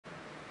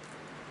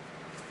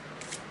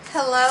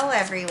Hello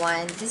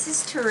everyone, this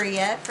is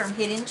Taria from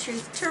Hidden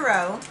Truth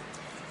Tarot,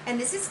 and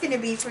this is going to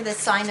be for the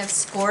sign of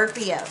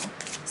Scorpio.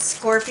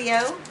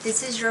 Scorpio,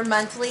 this is your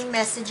monthly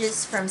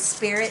messages from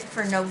Spirit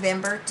for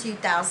November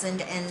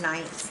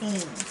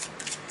 2019.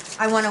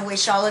 I want to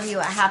wish all of you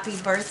a happy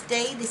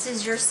birthday. This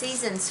is your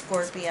season,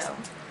 Scorpio.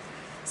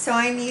 So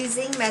I'm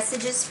using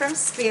messages from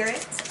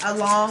Spirit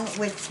along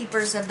with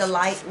Keepers of the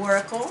Light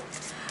Oracle.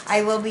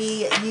 I will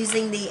be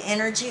using the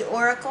Energy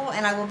Oracle,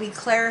 and I will be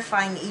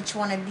clarifying each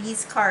one of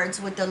these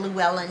cards with the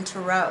Llewellyn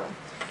Tarot.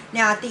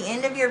 Now, at the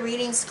end of your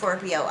reading,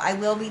 Scorpio, I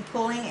will be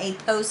pulling a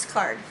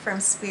postcard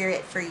from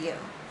Spirit for you.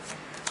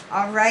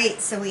 All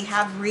right, so we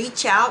have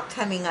Reach Out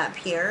coming up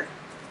here.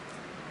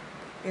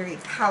 Very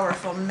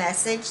powerful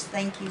message.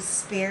 Thank you,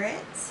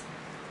 Spirit.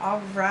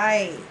 All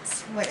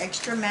right, what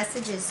extra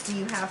messages do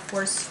you have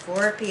for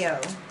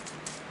Scorpio?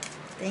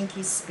 Thank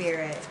you,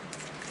 Spirit.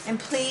 And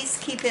please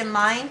keep in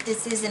mind,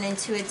 this is an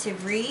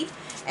intuitive read,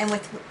 and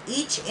with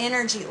each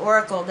energy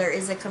oracle, there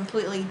is a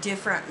completely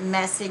different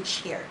message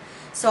here.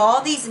 So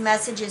all these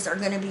messages are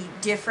going to be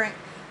different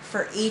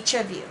for each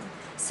of you.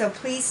 So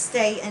please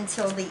stay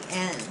until the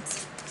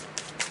end.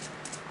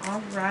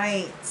 All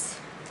right.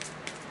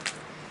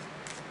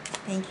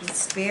 Thank you,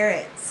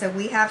 Spirit. So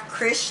we have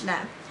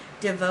Krishna,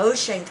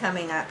 devotion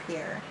coming up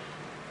here.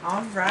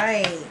 All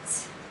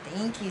right.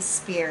 Thank you,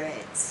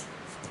 Spirit.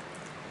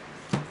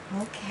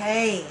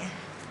 Okay.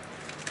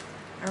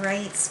 All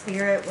right,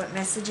 Spirit, what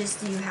messages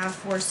do you have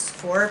for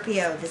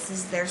Scorpio? This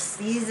is their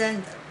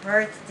season, their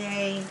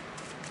birthday.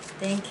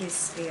 Thank you,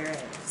 Spirit.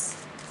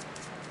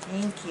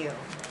 Thank you.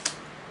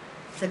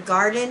 The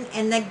garden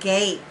and the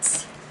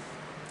gate.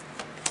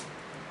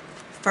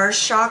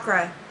 First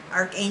chakra,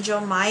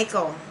 Archangel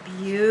Michael.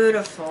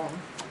 Beautiful.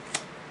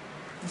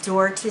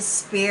 Door to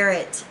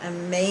Spirit.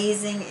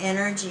 Amazing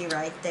energy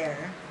right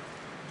there.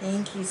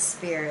 Thank you,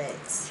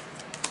 Spirit.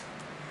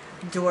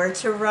 Door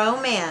to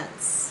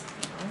romance.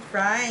 All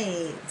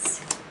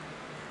right.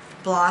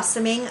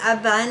 Blossoming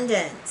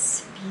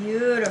abundance.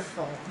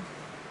 Beautiful.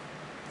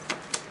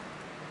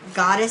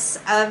 Goddess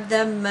of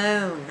the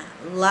moon.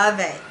 Love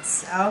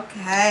it.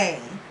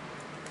 Okay.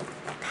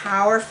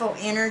 Powerful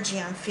energy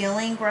I'm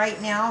feeling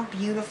right now.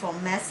 Beautiful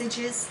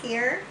messages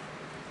here.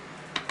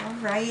 All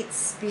right,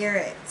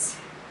 Spirit.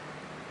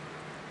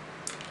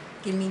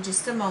 Give me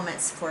just a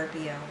moment,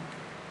 Scorpio.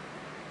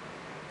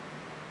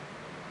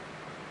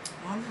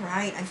 All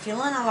right, I'm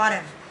feeling a lot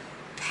of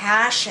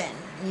passion.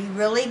 You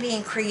really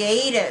being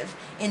creative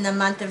in the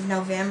month of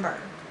November.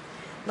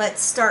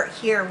 Let's start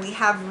here. We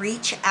have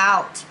reach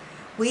out.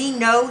 We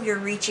know you're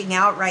reaching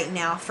out right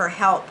now for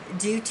help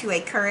due to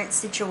a current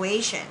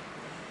situation.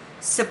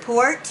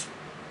 Support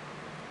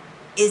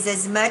is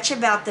as much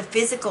about the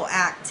physical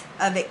act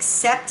of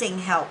accepting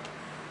help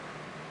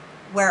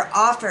where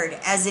offered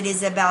as it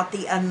is about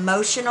the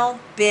emotional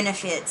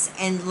benefits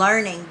and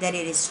learning that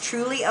it is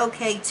truly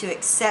okay to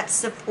accept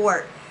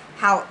support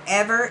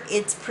however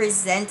it's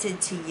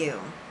presented to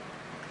you.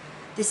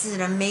 This is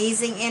an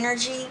amazing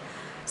energy.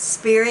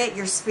 Spirit,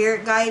 your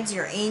spirit guides,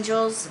 your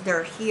angels,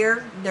 they're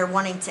here. They're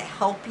wanting to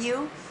help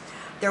you.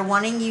 They're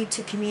wanting you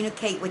to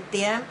communicate with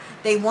them.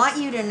 They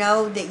want you to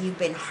know that you've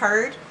been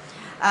heard.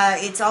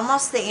 It's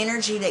almost the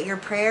energy that your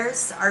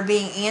prayers are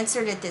being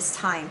answered at this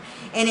time.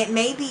 And it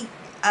may be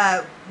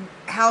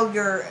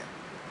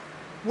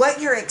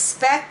what you're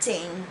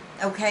expecting,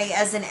 okay,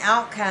 as an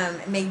outcome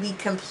may be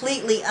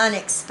completely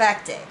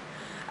unexpected.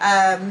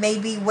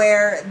 Maybe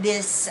where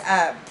this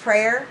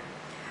prayer,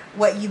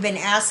 what you've been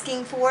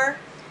asking for,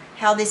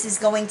 how this is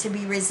going to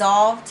be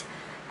resolved.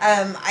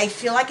 I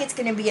feel like it's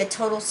going to be a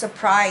total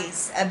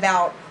surprise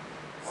about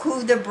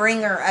who the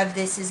bringer of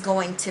this is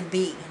going to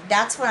be.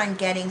 That's what I'm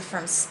getting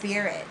from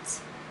Spirit.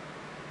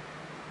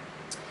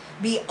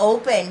 Be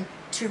open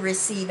to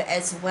receive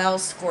as well,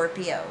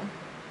 Scorpio.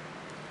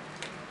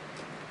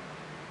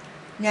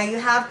 Now you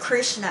have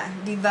Krishna,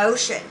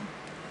 devotion.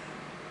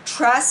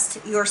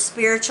 Trust your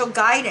spiritual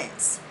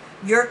guidance.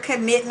 Your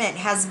commitment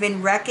has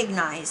been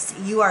recognized.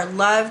 You are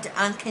loved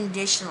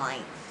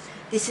unconditionally.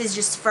 This is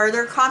just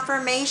further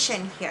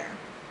confirmation here.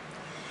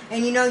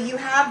 And you know, you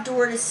have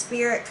door to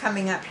Spirit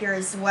coming up here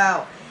as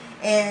well.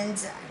 And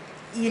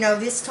you know,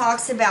 this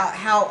talks about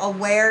how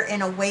aware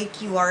and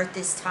awake you are at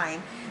this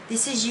time.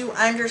 This is you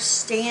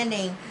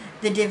understanding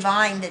the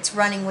divine that's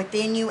running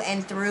within you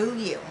and through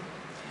you.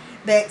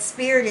 But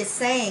Spirit is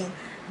saying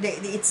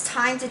that it's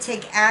time to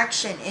take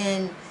action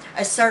in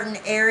a certain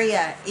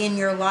area in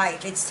your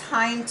life. It's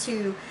time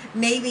to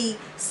maybe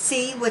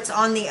see what's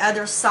on the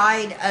other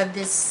side of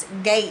this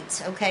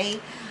gate, okay?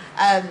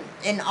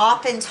 And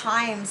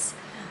oftentimes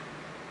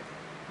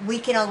we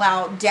can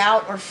allow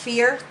doubt or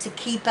fear to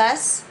keep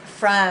us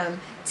from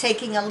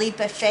taking a leap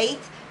of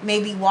faith,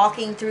 maybe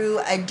walking through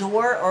a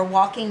door or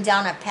walking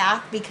down a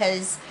path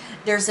because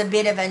there's a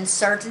bit of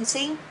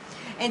uncertainty.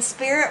 And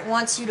Spirit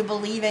wants you to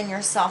believe in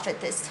yourself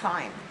at this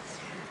time.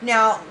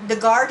 Now, the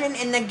garden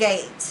and the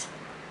gate.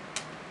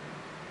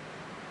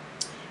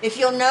 If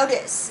you'll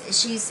notice,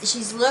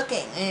 she's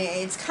looking, and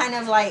it's kind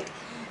of like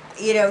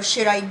You know,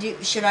 should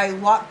I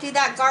walk through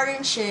that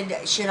garden?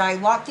 Should I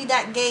walk through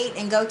that gate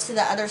and go to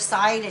the other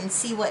side and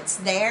see what's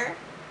there?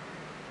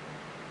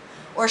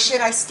 Or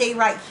should I stay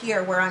right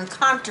here where I'm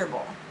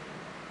comfortable?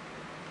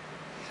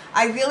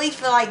 I really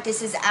feel like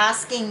this is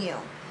asking you,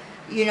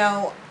 you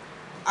know,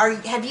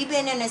 have you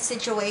been in a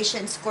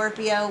situation,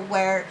 Scorpio,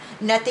 where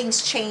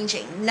nothing's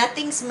changing,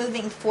 nothing's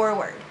moving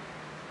forward?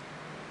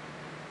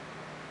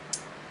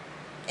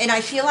 And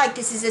I feel like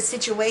this is a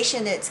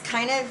situation that's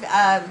kind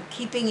of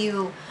keeping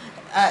you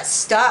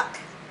stuck,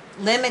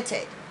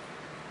 limited.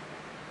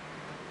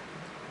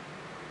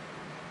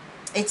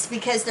 It's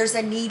because there's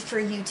a need for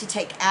you to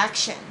take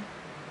action.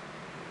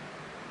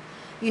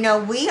 You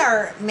know, we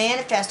are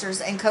manifestors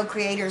and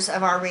co-creators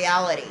of our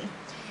reality.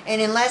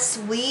 And unless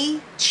we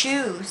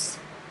choose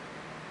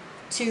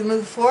to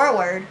move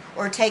forward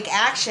or take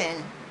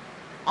action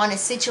on a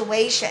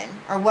situation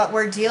or what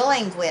we're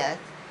dealing with,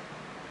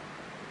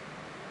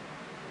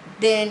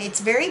 then it's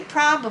very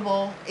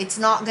probable it's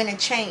not going to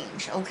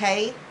change,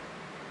 okay?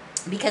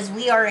 Because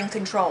we are in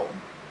control.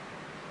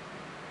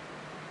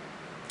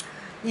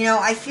 You know,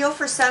 I feel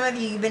for some of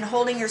you, you've been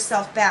holding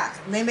yourself back,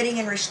 limiting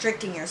and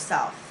restricting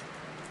yourself.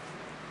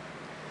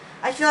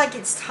 I feel like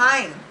it's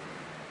time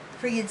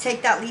for you to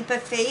take that leap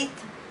of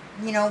faith,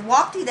 you know,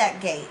 walk through that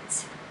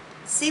gate.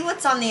 See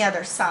what's on the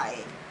other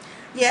side.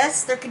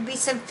 Yes, there could be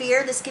some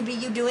fear. This could be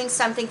you doing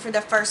something for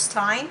the first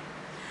time.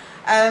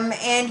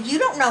 And you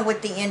don't know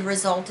what the end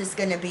result is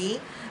going to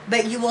be,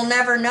 but you will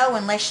never know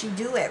unless you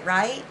do it,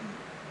 right?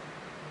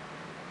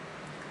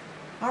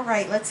 All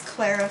right, let's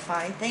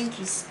clarify. Thank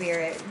you,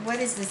 Spirit. What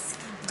is this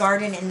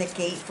garden in the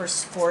gate for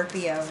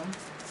Scorpio?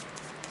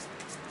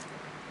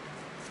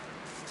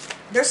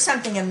 There's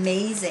something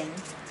amazing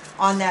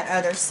on that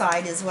other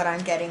side is what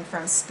I'm getting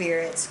from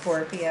Spirit,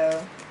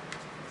 Scorpio.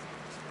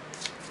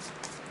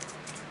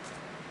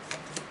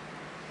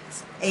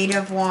 Eight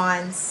of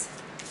Wands.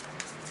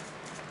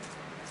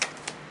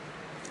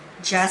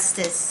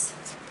 Justice.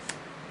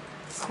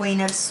 Queen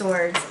of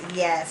Swords.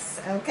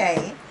 Yes.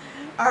 Okay.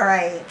 All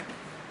right.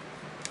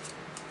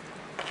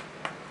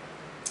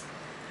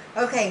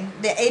 Okay.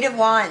 The Eight of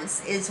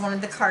Wands is one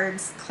of the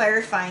cards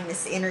clarifying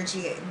this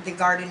energy, the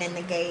garden and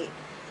the gate.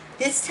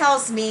 This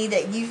tells me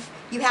that you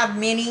have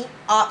many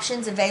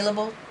options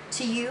available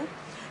to you.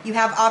 You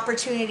have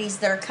opportunities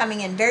that are coming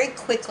in very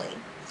quickly.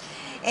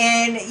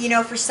 And, you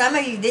know, for some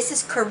of you, this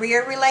is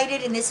career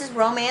related and this is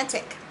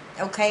romantic,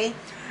 okay?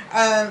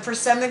 For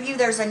some of you,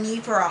 there's a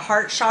need for a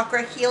heart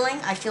chakra healing.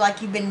 I feel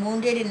like you've been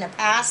wounded in the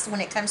past when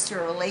it comes to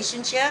a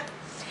relationship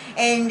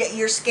and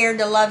you're scared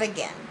to love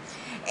again.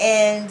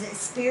 And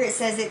Spirit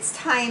says it's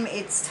time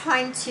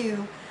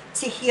to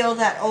heal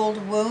that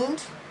old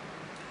wound,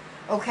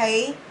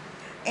 okay?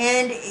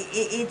 And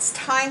it's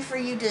time for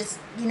you to,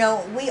 you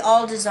know, we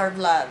all deserve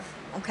love,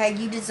 okay?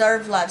 You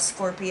deserve love,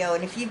 Scorpio.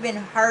 And if you've been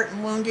hurt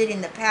and wounded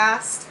in the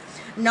past,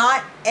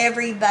 not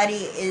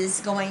everybody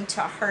is going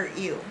to hurt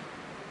you.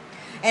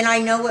 And I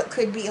know it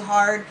could be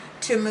hard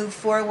to move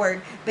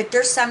forward, but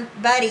there's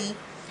somebody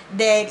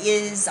that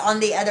is on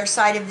the other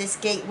side of this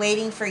gate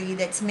waiting for you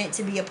that's meant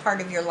to be a part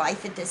of your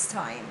life at this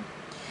time.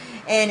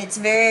 And it's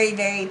very,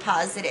 very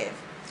positive.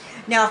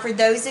 Now, for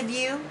those of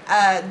you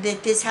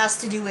that this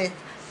has to do with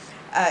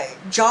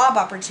job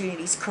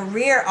opportunities,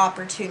 career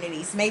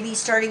opportunities, maybe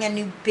starting a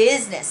new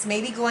business,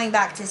 maybe going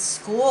back to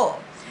school,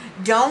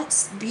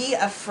 don't be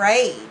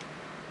afraid.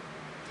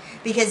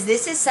 Because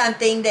this is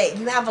something that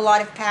you have a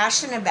lot of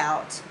passion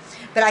about.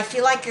 But I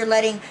feel like you're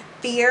letting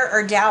fear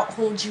or doubt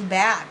hold you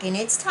back. And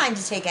it's time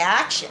to take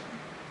action.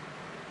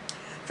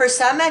 For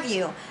some of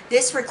you,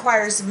 this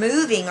requires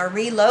moving or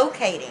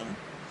relocating.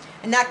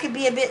 And that could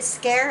be a bit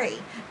scary.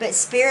 But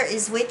Spirit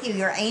is with you.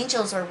 Your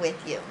angels are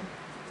with you.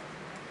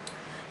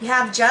 You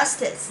have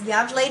Justice. You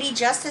have Lady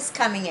Justice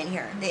coming in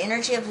here. The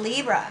energy of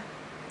Libra.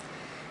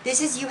 This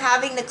is you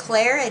having the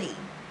clarity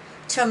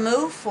to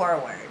move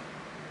forward.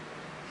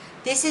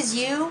 This is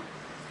you,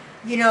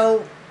 you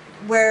know,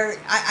 where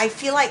I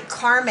feel like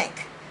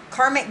karmic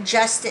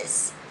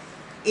justice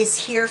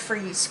is here for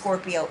you,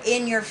 Scorpio,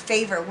 in your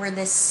favor, where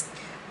the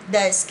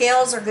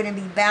scales are going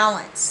to be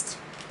balanced,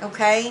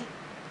 okay,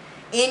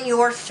 in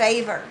your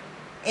favor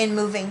in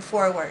moving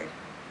forward.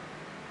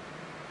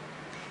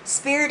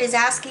 Spirit is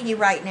asking you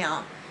right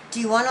now, do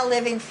you want to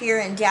live in fear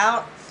and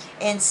doubt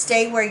and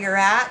stay where you're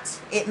at?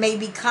 It may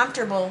be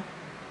comfortable,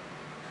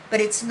 but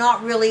it's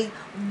not really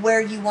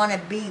where you want to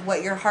be,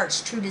 what your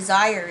heart's true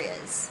desire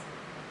is.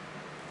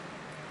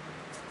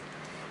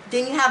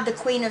 Then you have the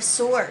Queen of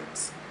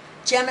Swords,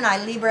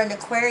 Gemini, Libra, and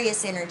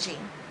Aquarius energy.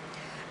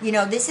 You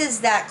know, this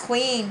is that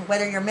queen,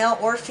 whether you're male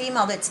or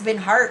female, that's been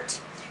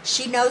hurt.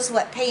 She knows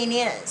what pain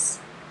is.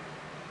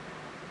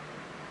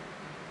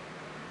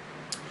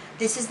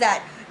 This is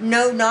that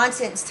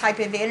no-nonsense type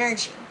of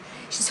energy.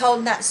 She's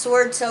holding that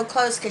sword so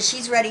close because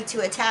she's ready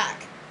to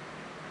attack.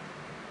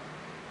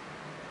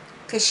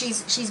 Because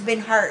she's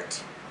been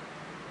hurt.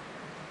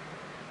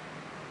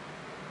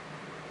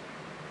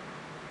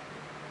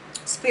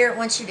 Spirit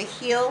wants you to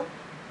heal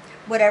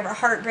whatever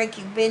heartbreak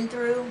you've been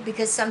through,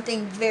 because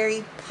something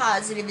very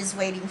positive is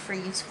waiting for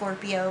you,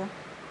 Scorpio.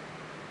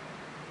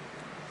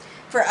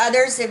 For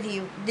others of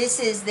you, this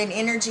is the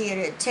energy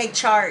to take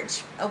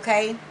charge,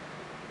 okay?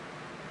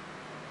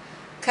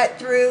 Cut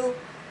through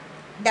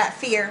that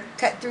fear,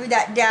 cut through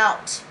that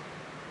doubt.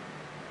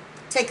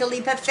 Take a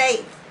leap of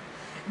faith.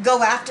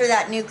 Go after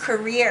that new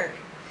career.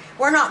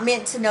 We're not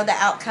meant to know the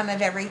outcome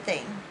of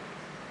everything.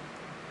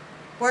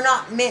 We're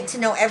not meant to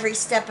know every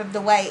step of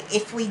the way.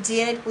 If we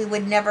did, we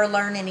would never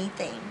learn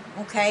anything,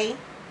 okay?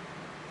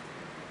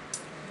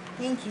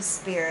 Thank you,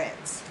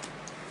 Spirit.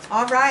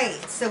 All right,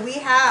 so we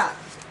have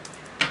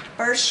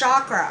first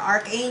chakra,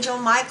 Archangel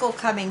Michael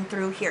coming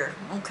through here,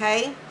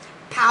 okay?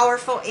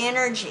 Powerful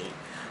energy.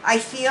 I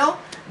feel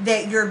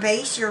that your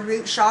base, your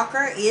root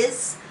chakra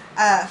is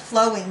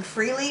flowing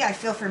freely. I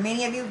feel for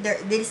many of you,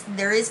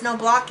 there is no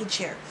blockage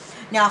here.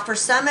 Now, for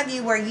some of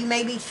you where you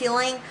may be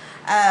feeling,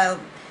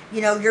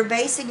 your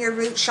base and your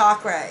root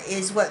chakra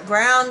is what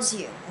grounds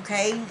you,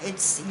 okay?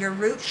 It's your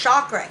root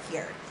chakra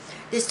here.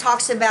 This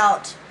talks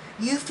about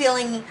you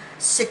feeling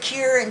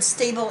secure and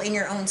stable in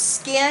your own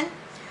skin.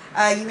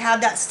 You have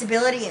that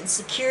stability and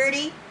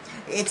security.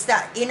 It's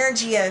that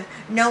energy of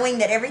knowing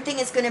that everything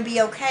is going to be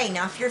okay.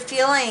 Now, if you're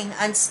feeling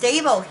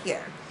unstable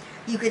here,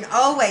 you can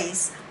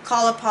always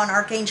call upon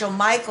Archangel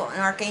Michael,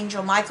 and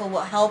Archangel Michael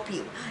will help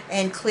you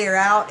and clear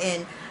out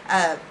and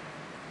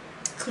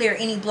clear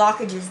any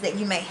blockages that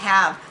you may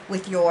have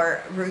with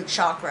your root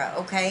chakra,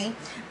 okay?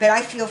 But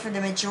I feel for the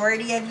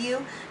majority of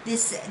you,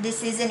 this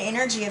is an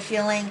energy of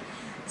feeling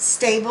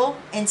stable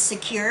and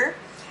secure.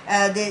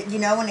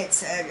 When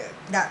it's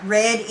that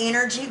red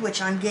energy,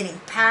 which I'm getting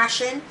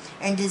passion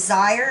and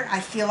desire, I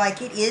feel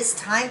like it is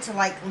time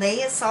to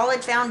lay a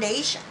solid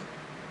foundation.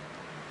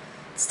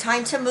 It's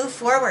time to move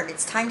forward.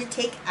 It's time to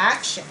take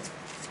action.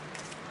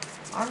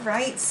 All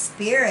right,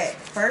 Spirit,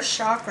 first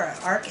chakra,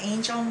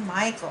 Archangel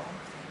Michael.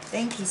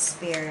 Thank you,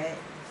 Spirit.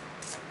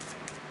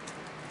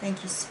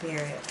 Thank you,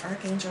 Spirit.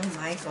 Archangel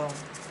Michael.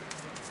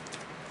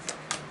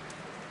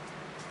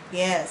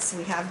 Yes,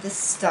 we have the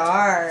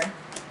star.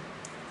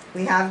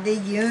 We have the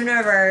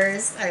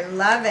universe. I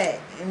love it.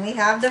 And we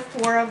have the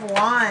Four of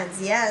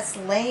Wands. Yes,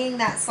 laying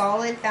that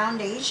solid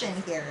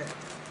foundation here.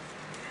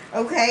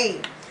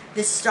 Okay,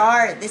 the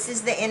star. This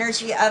is the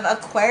energy of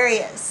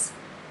Aquarius.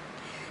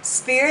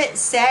 Spirit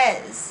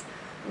says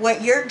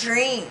what your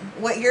dream,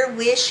 what your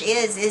wish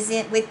is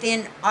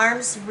within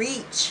arm's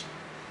reach.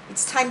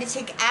 It's time to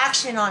take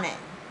action on it.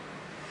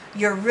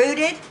 You're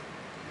rooted,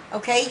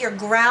 okay? You're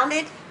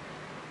grounded.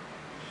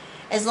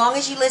 As long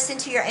as you listen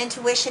to your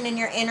intuition and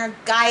your inner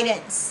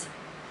guidance,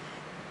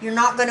 you're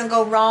not going to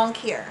go wrong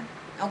here,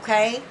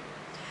 okay?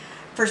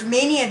 For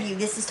many of you,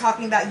 this is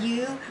talking about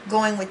you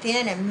going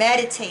within and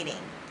meditating,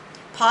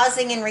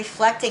 pausing and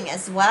reflecting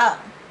as well.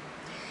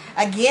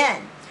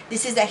 Again,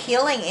 this is a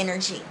healing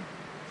energy.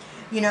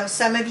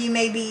 Some of you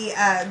may be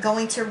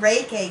going to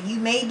Reiki. You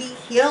may be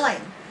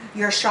healing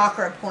your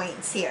chakra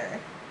points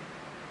here.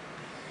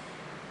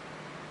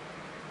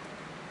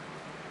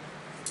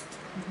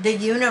 The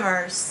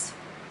universe.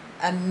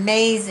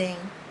 Amazing.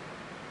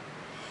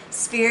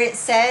 Spirit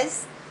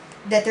says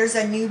that there's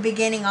a new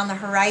beginning on the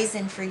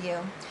horizon for you.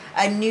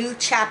 A new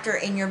chapter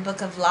in your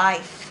book of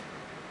life.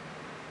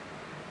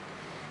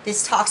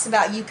 This talks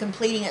about you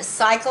completing a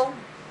cycle,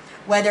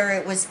 whether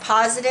it was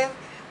positive,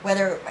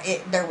 whether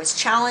there was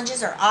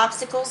challenges or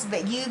obstacles,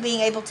 but you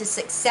being able to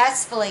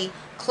successfully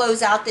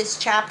close out this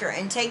chapter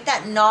and take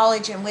that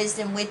knowledge and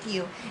wisdom with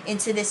you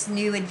into this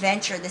new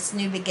adventure, this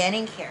new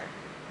beginning here.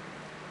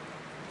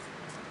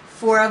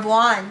 Four of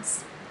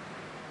Wands.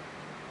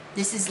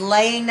 This is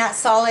laying that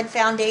solid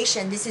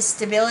foundation. This is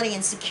stability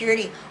and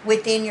security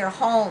within your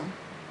home.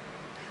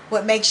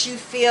 What makes you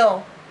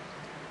feel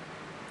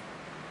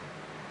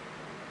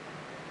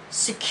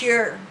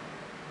secure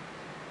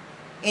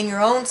in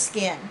your own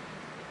skin.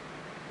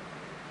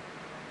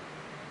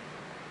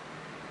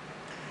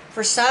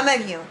 For some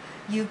of you,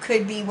 you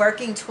could be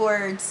working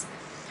towards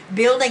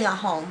building a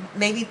home,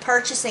 maybe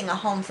purchasing a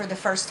home for the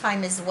first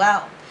time as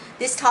well.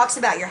 This talks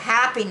about your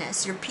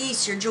happiness, your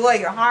peace, your joy,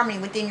 your harmony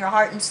within your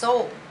heart and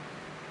soul.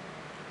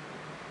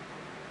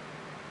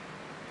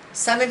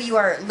 Some of you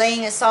are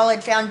laying a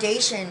solid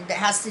foundation that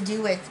has to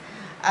do with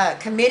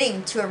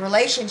committing to a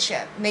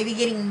relationship, maybe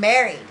getting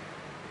married.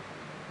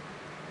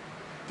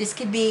 This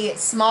could be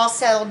small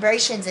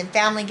celebrations and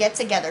family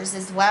get-togethers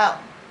as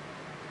well.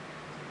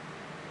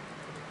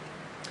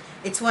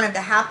 It's one of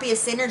the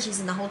happiest energies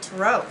in the whole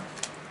tarot.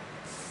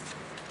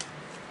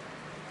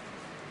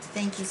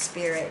 Thank you,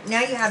 Spirit.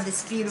 Now you have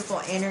this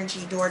beautiful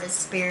energy, door to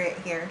Spirit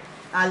here.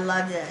 I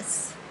love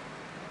this.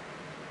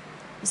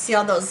 You see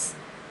all those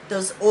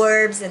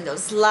orbs and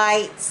those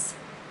lights.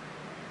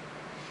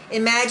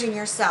 Imagine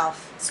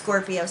yourself,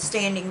 Scorpio,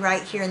 standing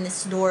right here in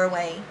this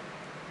doorway.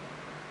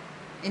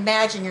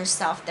 Imagine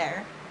yourself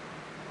there.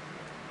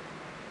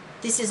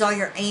 This is all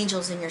your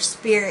angels and your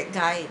spirit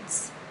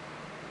guides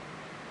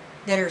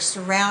that are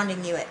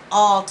surrounding you at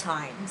all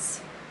times.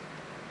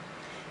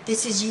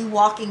 This is you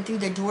walking through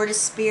the door to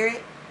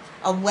Spirit,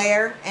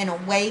 aware and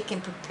awake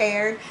and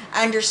prepared,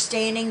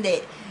 understanding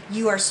that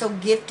you are so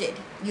gifted,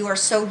 you are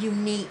so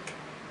unique,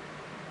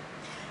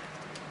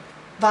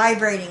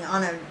 vibrating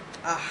on a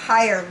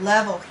higher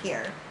level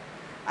here.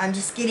 I'm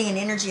just getting an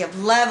energy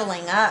of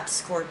leveling up,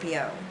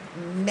 Scorpio.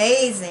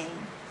 Amazing.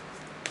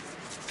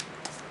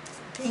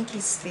 Thank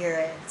you,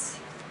 Spirit.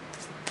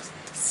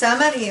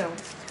 Some of you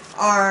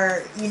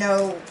are,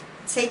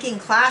 taking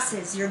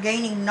classes. You're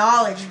gaining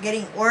knowledge. You're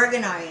getting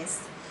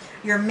organized.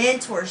 Your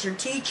mentors, your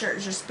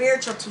teachers, your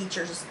spiritual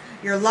teachers,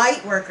 your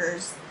light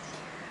workers.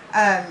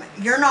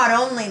 You're not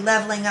only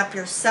leveling up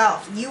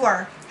yourself, you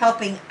are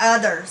helping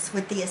others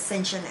with the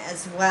ascension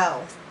as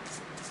well.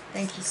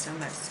 Thank you so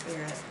much,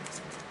 Spirit.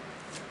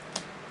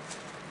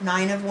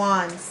 9 of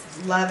Wands.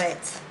 Love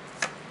it.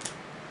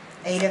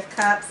 8 of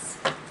Cups.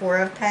 4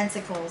 of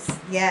Pentacles.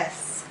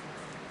 Yes.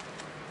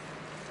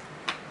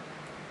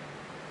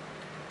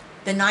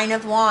 The 9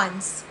 of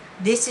Wands.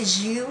 This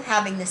is you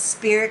having the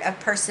spirit of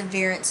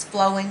perseverance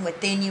flowing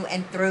within you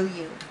and through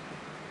you.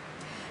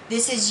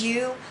 This is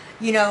you,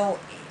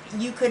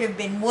 you could have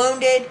been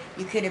wounded.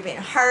 You could have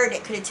been hurt.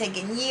 It could have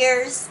taken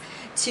years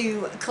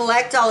to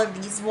collect all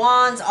of these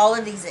wands, all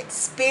of these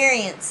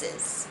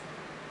experiences.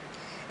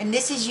 And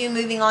this is you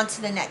moving on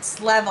to the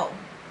next level.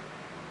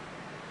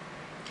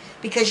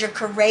 Because you're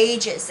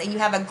courageous and you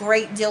have a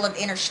great deal of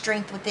inner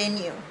strength within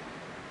you.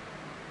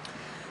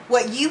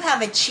 What you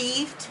have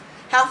achieved,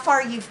 how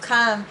far you've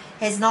come,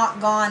 has not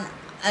gone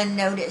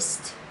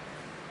unnoticed.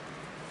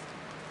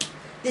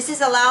 This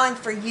is allowing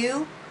for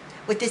you,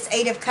 with this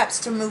 8 of Cups,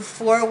 to move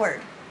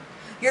forward.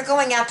 You're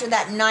going after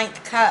that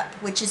 9th cup,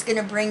 which is going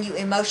to bring you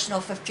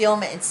emotional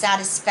fulfillment and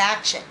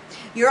satisfaction.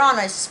 You're on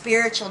a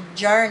spiritual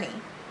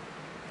journey.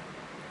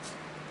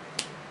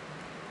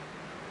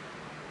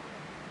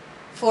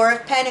 4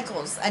 of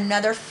Pentacles,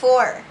 another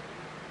 4.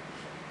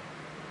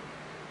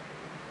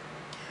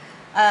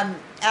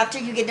 After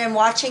you get done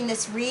watching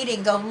this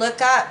reading, go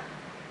look up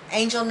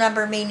angel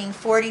number meaning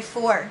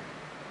 44.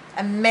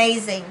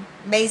 Amazing,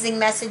 amazing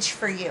message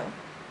for you.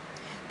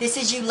 This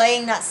is you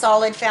laying that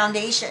solid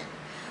foundation.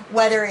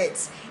 Whether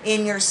it's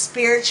in your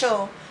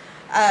spiritual,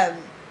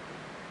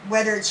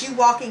 whether it's you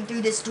walking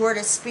through this door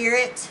to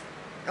spirit,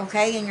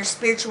 okay, in your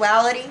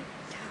spirituality,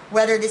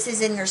 whether this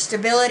is in your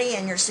stability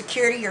and your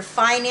security, your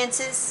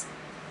finances,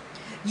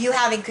 you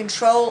having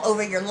control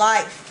over your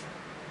life.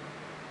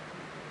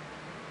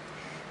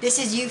 This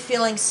is you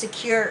feeling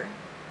secure,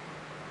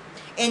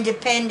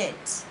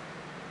 independent,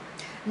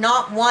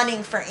 not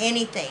wanting for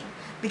anything,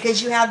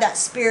 because you have that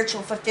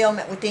spiritual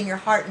fulfillment within your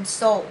heart and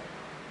soul.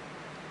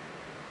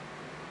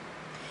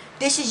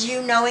 This is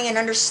you knowing and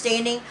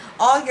understanding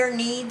all your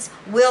needs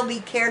will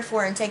be cared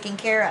for and taken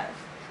care of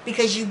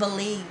because you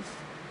believe.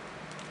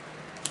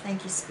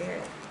 Thank you,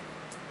 Spirit.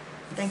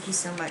 Thank you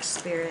so much,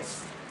 Spirit.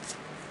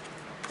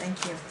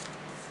 Thank you.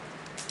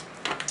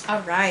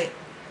 All right.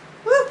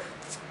 Woo!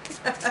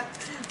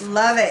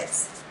 Love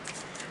it.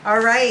 All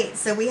right,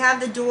 so we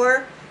have the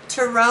door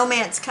to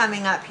romance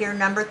coming up here,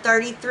 number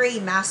 33,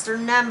 master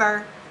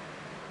number.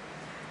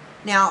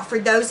 Now, for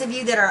those of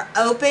you that are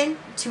open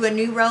to a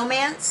new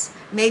romance,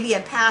 maybe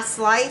a past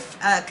life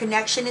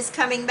connection is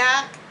coming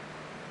back,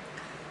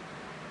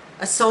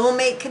 a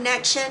soulmate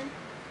connection,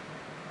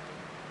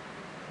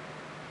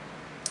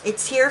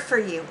 it's here for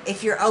you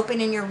if you're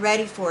open and you're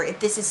ready for it, if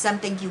this is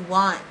something you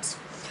want.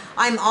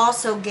 I'm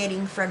also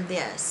getting from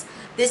this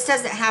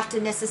doesn't have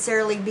to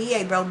necessarily be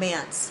a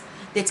romance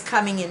that's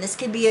coming in. This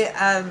could be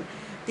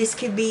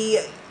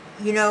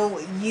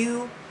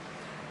you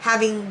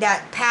having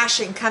that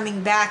passion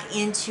coming back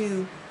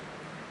into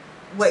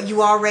what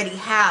you already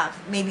have,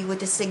 maybe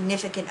with a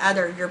significant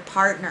other, your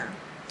partner.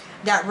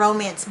 That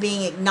romance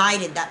being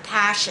ignited, that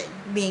passion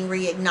being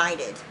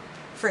reignited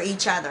for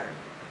each other.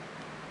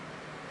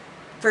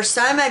 For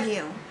some of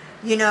you,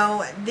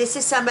 this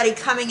is somebody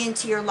coming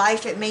into your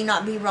life. It may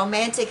not be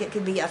romantic. It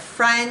could be a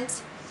friend.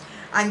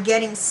 I'm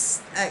getting,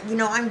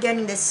 I'm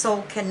getting this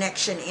soul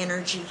connection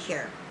energy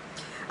here.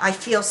 I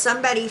feel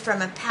somebody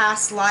from a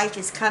past life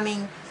is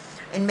coming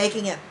and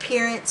making an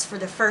appearance for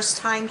the first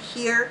time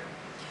here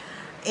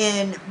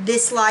in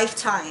this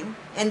lifetime.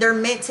 And they're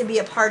meant to be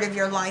a part of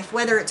your life,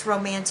 whether it's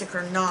romantic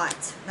or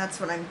not. That's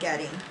what I'm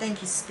getting.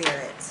 Thank you,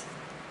 Spirit.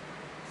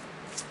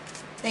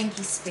 Thank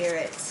you,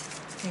 Spirit.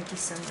 Thank you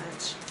so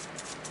much.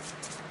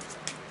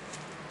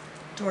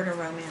 Door to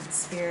romance,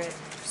 Spirit,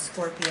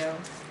 Scorpio.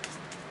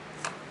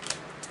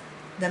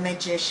 The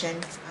Magician.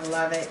 I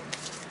love it.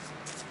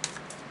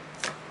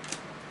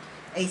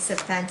 Ace of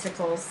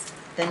Pentacles.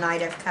 The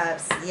Knight of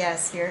Cups.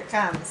 Yes, here it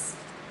comes.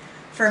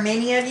 For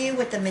many of you,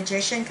 with the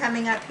Magician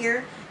coming up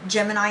here,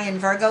 Gemini and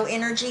Virgo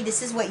energy,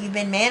 this is what you've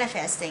been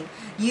manifesting.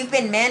 You've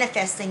been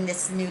manifesting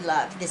this new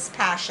love, this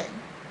passion.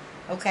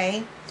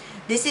 Okay?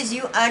 This is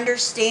you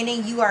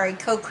understanding you are a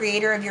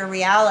co-creator of your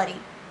reality.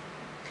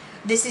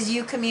 This is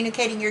you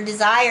communicating your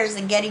desires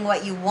and getting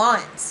what you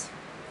want.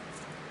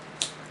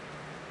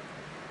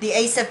 The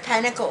Ace of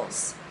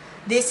Pentacles.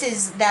 This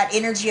is that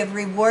energy of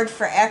reward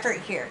for effort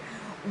here.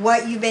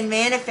 What you've been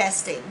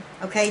manifesting.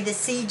 Okay? The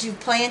seeds you've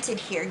planted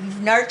here.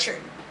 You've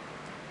nurtured.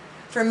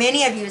 For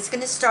many of you, it's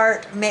going to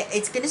start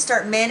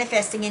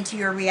manifesting into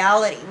your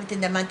reality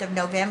within the month of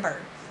November.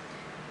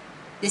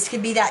 This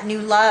could be that new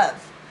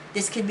love.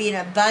 This could be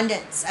an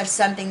abundance of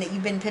something that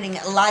you've been putting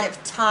a lot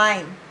of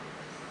time,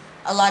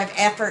 a lot of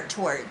effort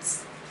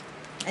towards.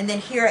 And then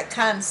here it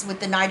comes with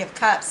the Knight of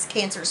Cups,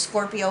 Cancer,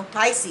 Scorpio,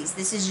 Pisces.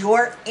 This is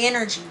your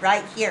energy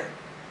right here.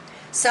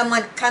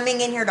 Someone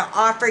coming in here to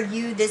offer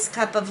you this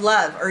cup of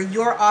love, or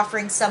you're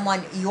offering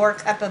someone your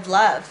cup of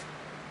love.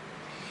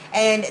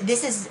 And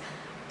this is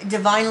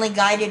divinely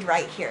guided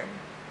right here.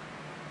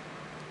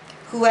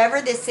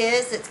 Whoever this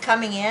is that's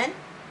coming in,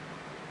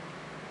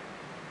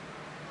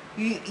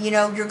 you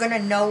know, you're going to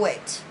know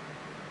it.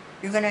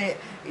 You're going to,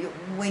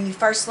 when you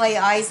first lay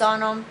eyes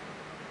on them,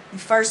 you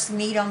first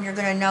meet them, you're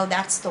going to know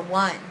that's the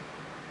one.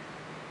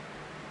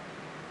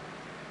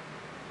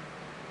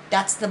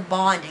 That's the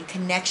bond and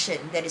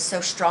connection that is so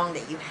strong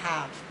that you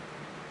have.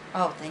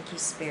 Oh, thank you,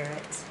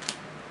 Spirit.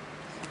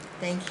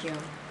 Thank you.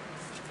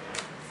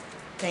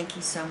 Thank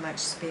you so much,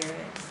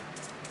 Spirit.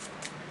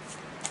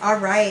 All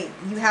right,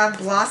 you have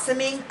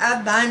blossoming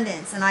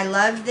abundance, and I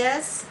love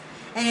this.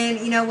 And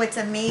you know what's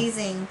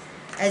amazing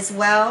as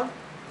well?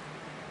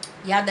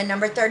 You have the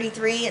number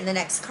 33, and the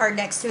next card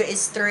next to it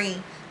is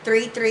 3.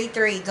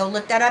 333. Go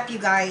look that up, you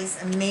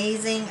guys.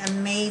 Amazing,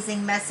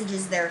 amazing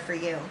messages there for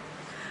you.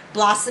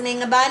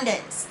 Blossoming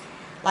abundance.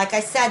 Like I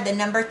said, the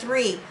number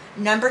 3.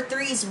 Number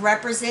 3s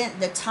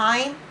represent the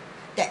time,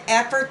 the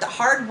effort, the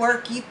hard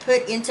work you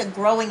put into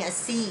growing a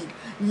seed,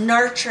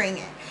 nurturing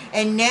it.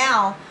 And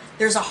now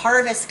there's a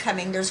harvest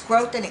coming. There's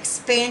growth and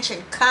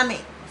expansion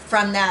coming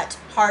from that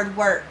hard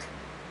work.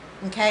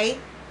 Okay?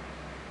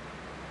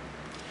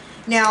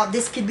 Now,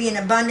 this could be an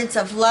abundance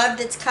of love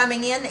that's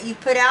coming in that you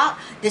put out.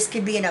 This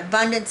could be an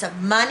abundance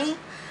of money.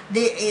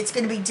 It's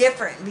going to be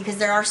different because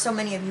there are so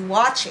many of you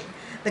watching.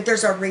 But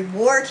there's a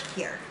reward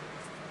here.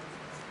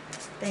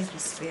 Thank you,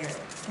 Spirit.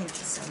 Thank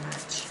you so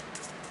much.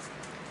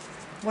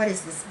 What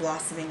is this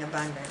blossoming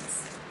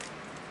abundance?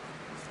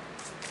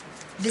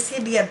 This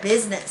could be a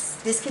business.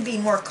 This could be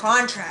more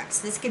contracts.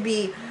 This could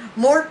be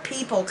more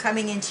people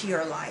coming into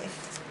your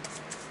life.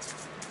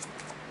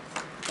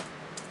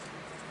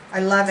 I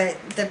love it.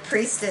 The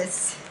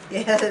Priestess.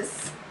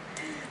 Yes.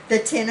 The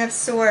Ten of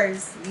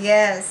Swords.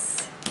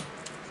 Yes.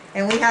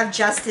 And we have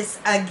Justice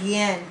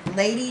again.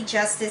 Lady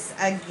Justice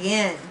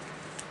again.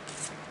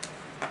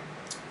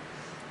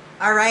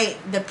 All right.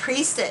 The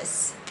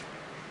Priestess.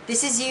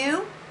 This is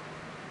you.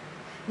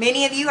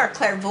 Many of you are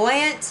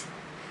clairvoyant.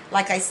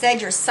 Like I said,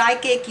 you're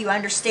psychic. You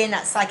understand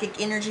that psychic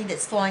energy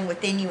that's flowing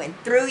within you and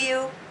through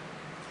you.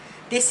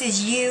 This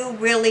is you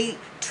really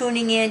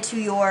tuning into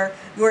your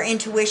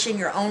intuition,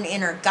 your own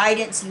inner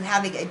guidance. You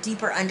having a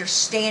deeper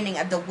understanding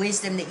of the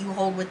wisdom that you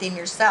hold within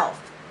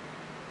yourself.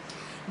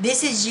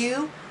 This is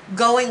you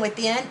going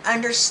within,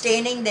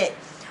 understanding that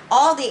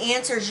all the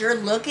answers you're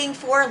looking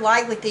for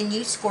lie within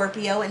you,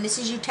 Scorpio, and this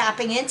is you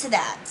tapping into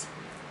that.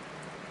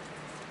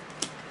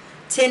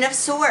 Ten of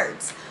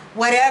Swords.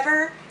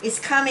 Whatever is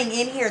coming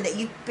in here that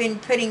you've been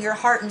putting your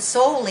heart and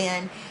soul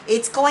in,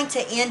 it's going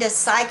to end a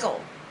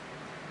cycle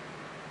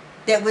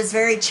that was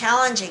very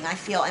challenging, I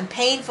feel, and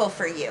painful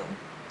for you.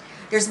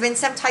 There's been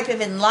some type of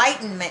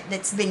enlightenment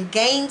that's been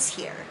gained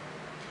here.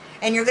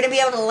 And you're going to be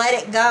able to let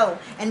it go.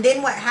 And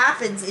then what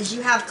happens is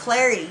you have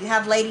clarity. You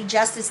have Lady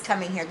Justice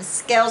coming here. The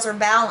scales are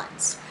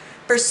balanced.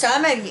 For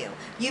some of you,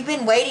 you've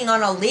been waiting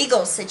on a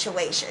legal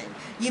situation.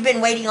 You've been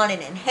waiting on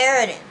an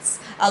inheritance,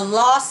 a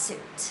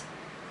lawsuit.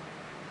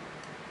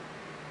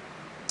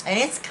 And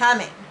it's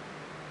coming.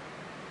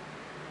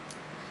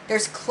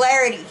 There's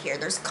clarity here.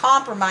 There's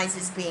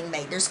compromises being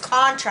made. There's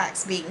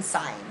contracts being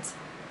signed.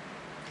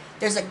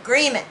 There's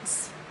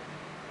agreements.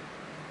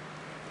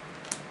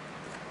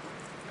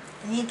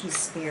 Thank you,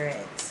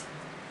 Spirit.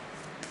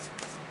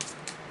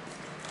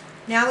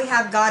 Now we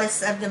have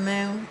Goddess of the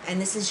Moon.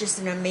 And this is just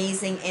an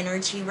amazing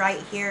energy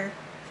right here.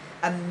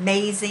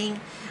 Amazing.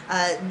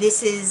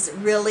 This is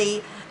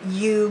really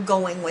you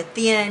going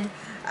within.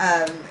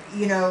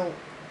 You know,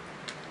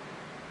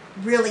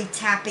 really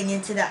tapping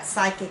into that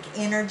psychic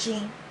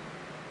energy.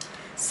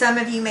 Some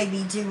of you may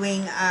be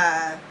doing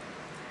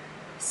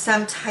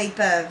some type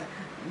of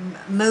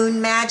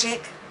moon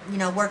magic, you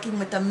know, working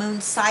with the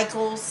moon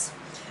cycles.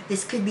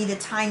 This could be the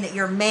time that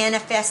you're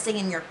manifesting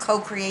and you're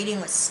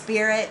co-creating with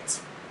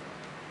Spirit.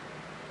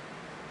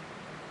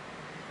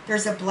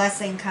 There's a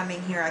blessing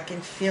coming here. I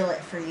can feel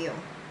it for you.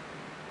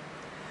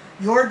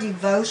 Your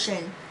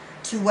devotion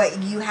to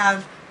what you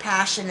have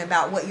passion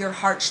about, what your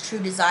heart's true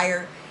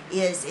desire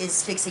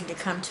is fixing to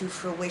come to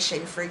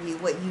fruition for you,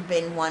 what you've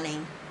been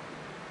wanting.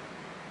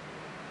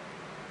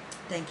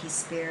 Thank you,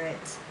 Spirit.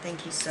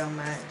 Thank you so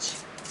much.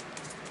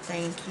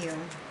 Thank you.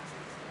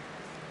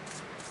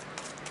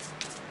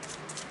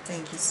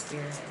 Thank you,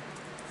 Spirit.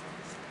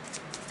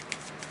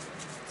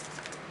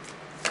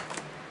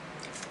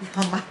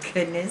 Oh my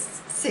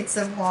goodness. Six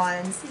of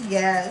Wands.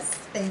 Yes.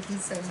 Thank you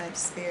so much,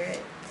 Spirit.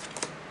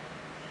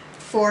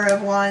 Four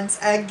of Wands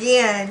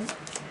again.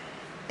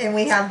 And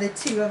we have the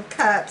Two of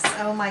Cups.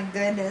 Oh my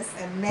goodness.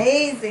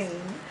 Amazing.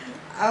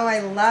 Oh, I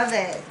love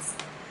it.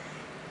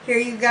 Here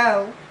you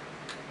go.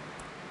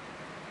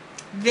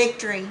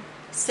 Victory,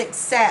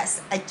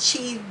 success,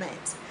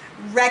 achievement,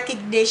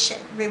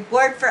 recognition,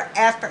 reward for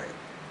effort.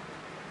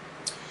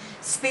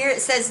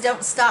 Spirit says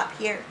don't stop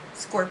here,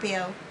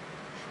 Scorpio.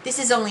 This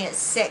is only at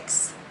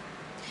 6.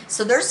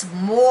 So there's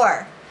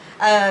more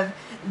of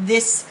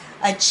this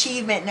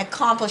achievement and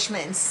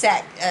accomplishment and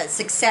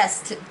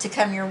success to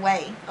come your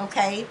way,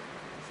 okay?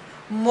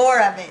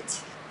 More of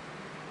it.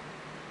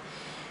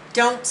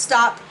 Don't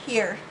stop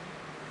here.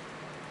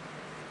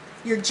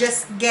 You're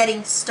just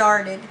getting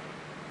started.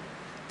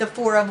 The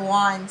 4 of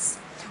Wands.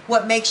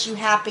 What makes you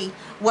happy?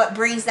 What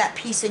brings that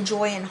peace and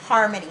joy and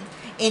harmony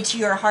into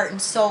your heart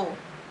and soul?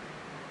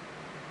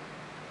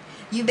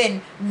 You've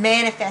been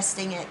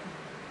manifesting it.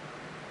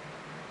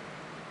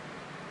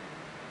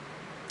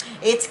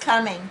 It's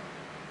coming.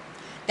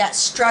 That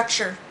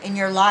structure in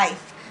your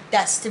life,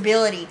 that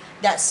stability,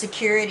 that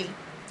security,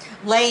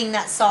 laying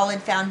that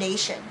solid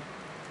foundation.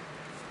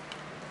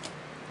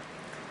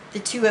 The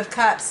 2 of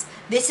Cups.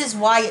 This is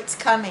why it's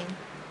coming.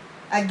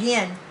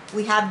 Again,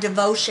 we have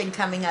devotion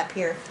coming up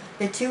here.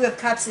 The 2 of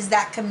Cups is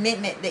that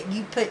commitment that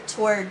you put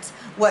towards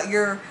what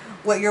you're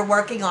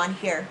working on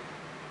here.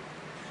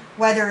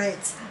 Whether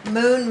it's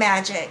moon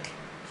magic,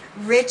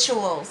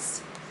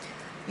 rituals,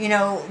 you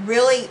know,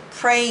 really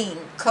praying,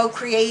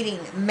 co-creating,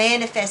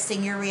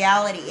 manifesting your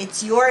reality.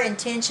 It's your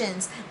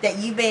intentions that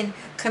you've been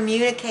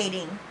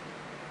communicating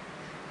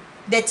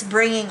that's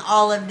bringing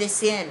all of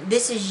this in.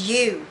 This is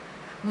you,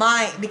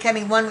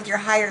 becoming one with your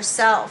higher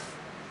self,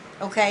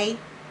 okay?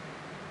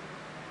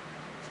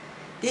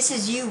 This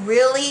is you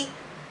really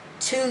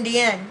tuned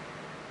in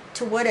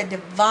to what a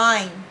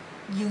divine,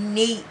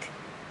 unique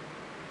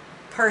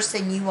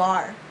person you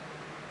are.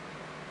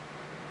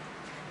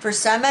 For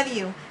some of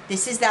you,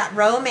 this is that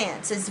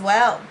romance as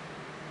well.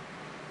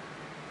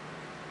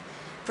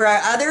 For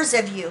others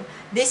of you,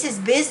 this is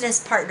business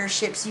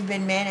partnerships you've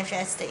been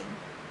manifesting.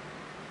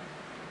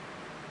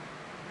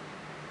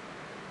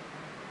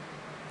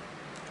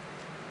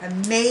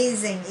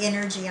 Amazing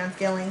energy I'm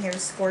feeling here,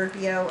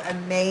 Scorpio.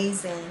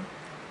 Amazing.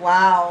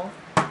 Wow.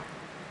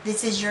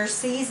 This is your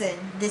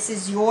season. This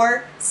is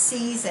your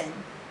season.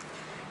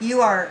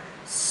 You are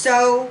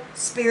so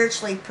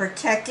spiritually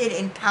protected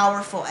and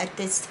powerful at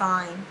this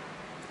time.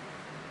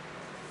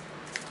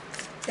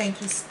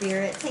 Thank you,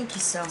 Spirit. Thank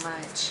you so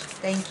much.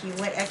 Thank you.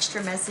 What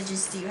extra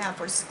messages do you have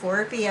for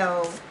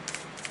Scorpio?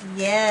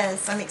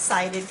 Yes, I'm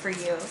excited for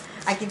you.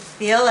 I can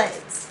feel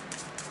it.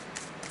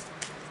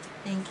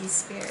 Thank you,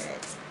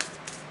 Spirit.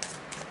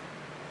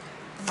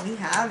 We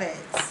have it.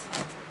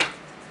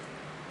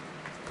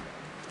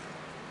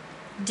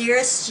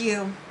 Dearest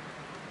you,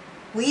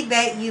 we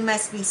bet you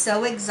must be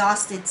so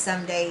exhausted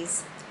some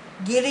days,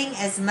 giving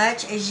as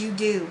much as you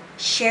do,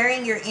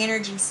 sharing your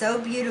energy so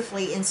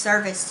beautifully in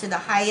service to the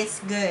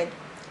highest good,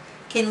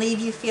 can leave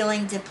you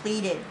feeling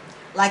depleted,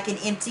 like an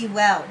empty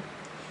well.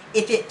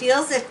 If it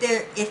feels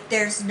if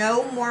there's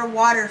no more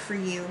water for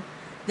you,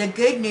 the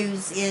good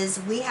news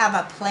is we have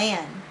a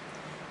plan.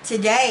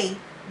 Today,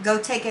 go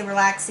take a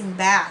relaxing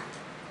bath,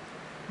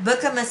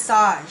 book a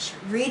massage,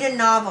 read a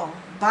novel,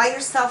 buy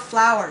yourself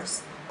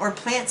flowers, or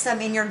plant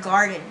some in your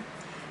garden.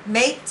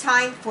 Make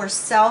time for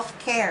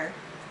self-care,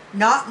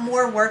 not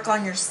more work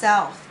on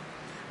yourself.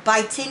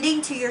 By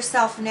tending to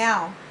yourself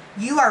now,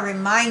 you are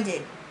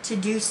reminded to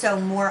do so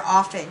more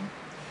often.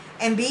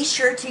 And be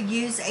sure to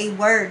use a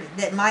word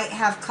that might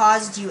have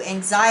caused you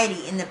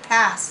anxiety in the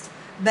past,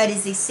 but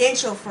is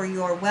essential for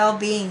your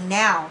well-being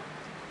now.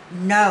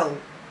 No.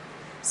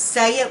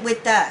 Say it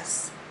with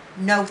us.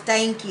 No,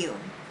 thank you.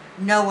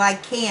 No, I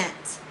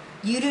can't.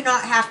 You do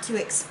not have to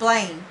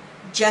explain.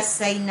 Just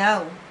say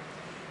no.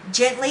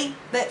 Gently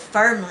but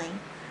firmly.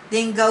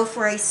 Then go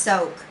for a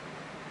soak.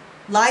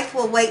 Life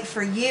will wait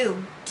for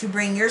you to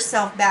bring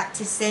yourself back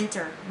to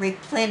center,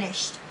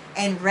 replenished,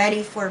 and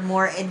ready for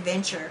more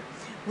adventure.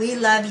 We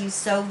love you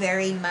so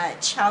very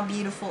much. How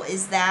beautiful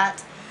is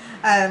that?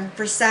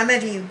 For some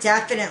of you,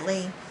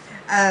 definitely,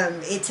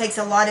 it takes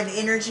a lot of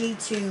energy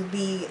to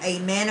be a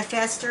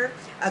manifester,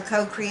 a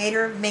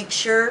co-creator. Make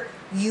sure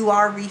you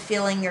are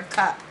refilling your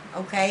cup,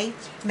 okay?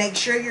 Make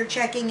sure you're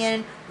checking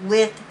in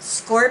with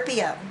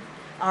Scorpio,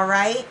 all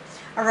right?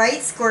 All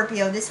right,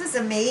 Scorpio, this was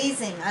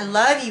amazing. I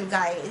love you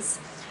guys.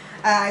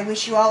 I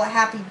wish you all a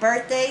happy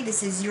birthday.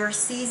 This is your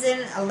season.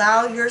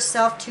 Allow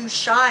yourself to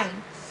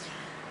shine.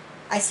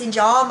 I send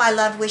you all my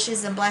love,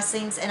 wishes, and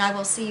blessings, and I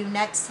will see you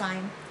next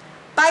time.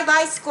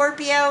 Bye-bye,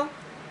 Scorpio.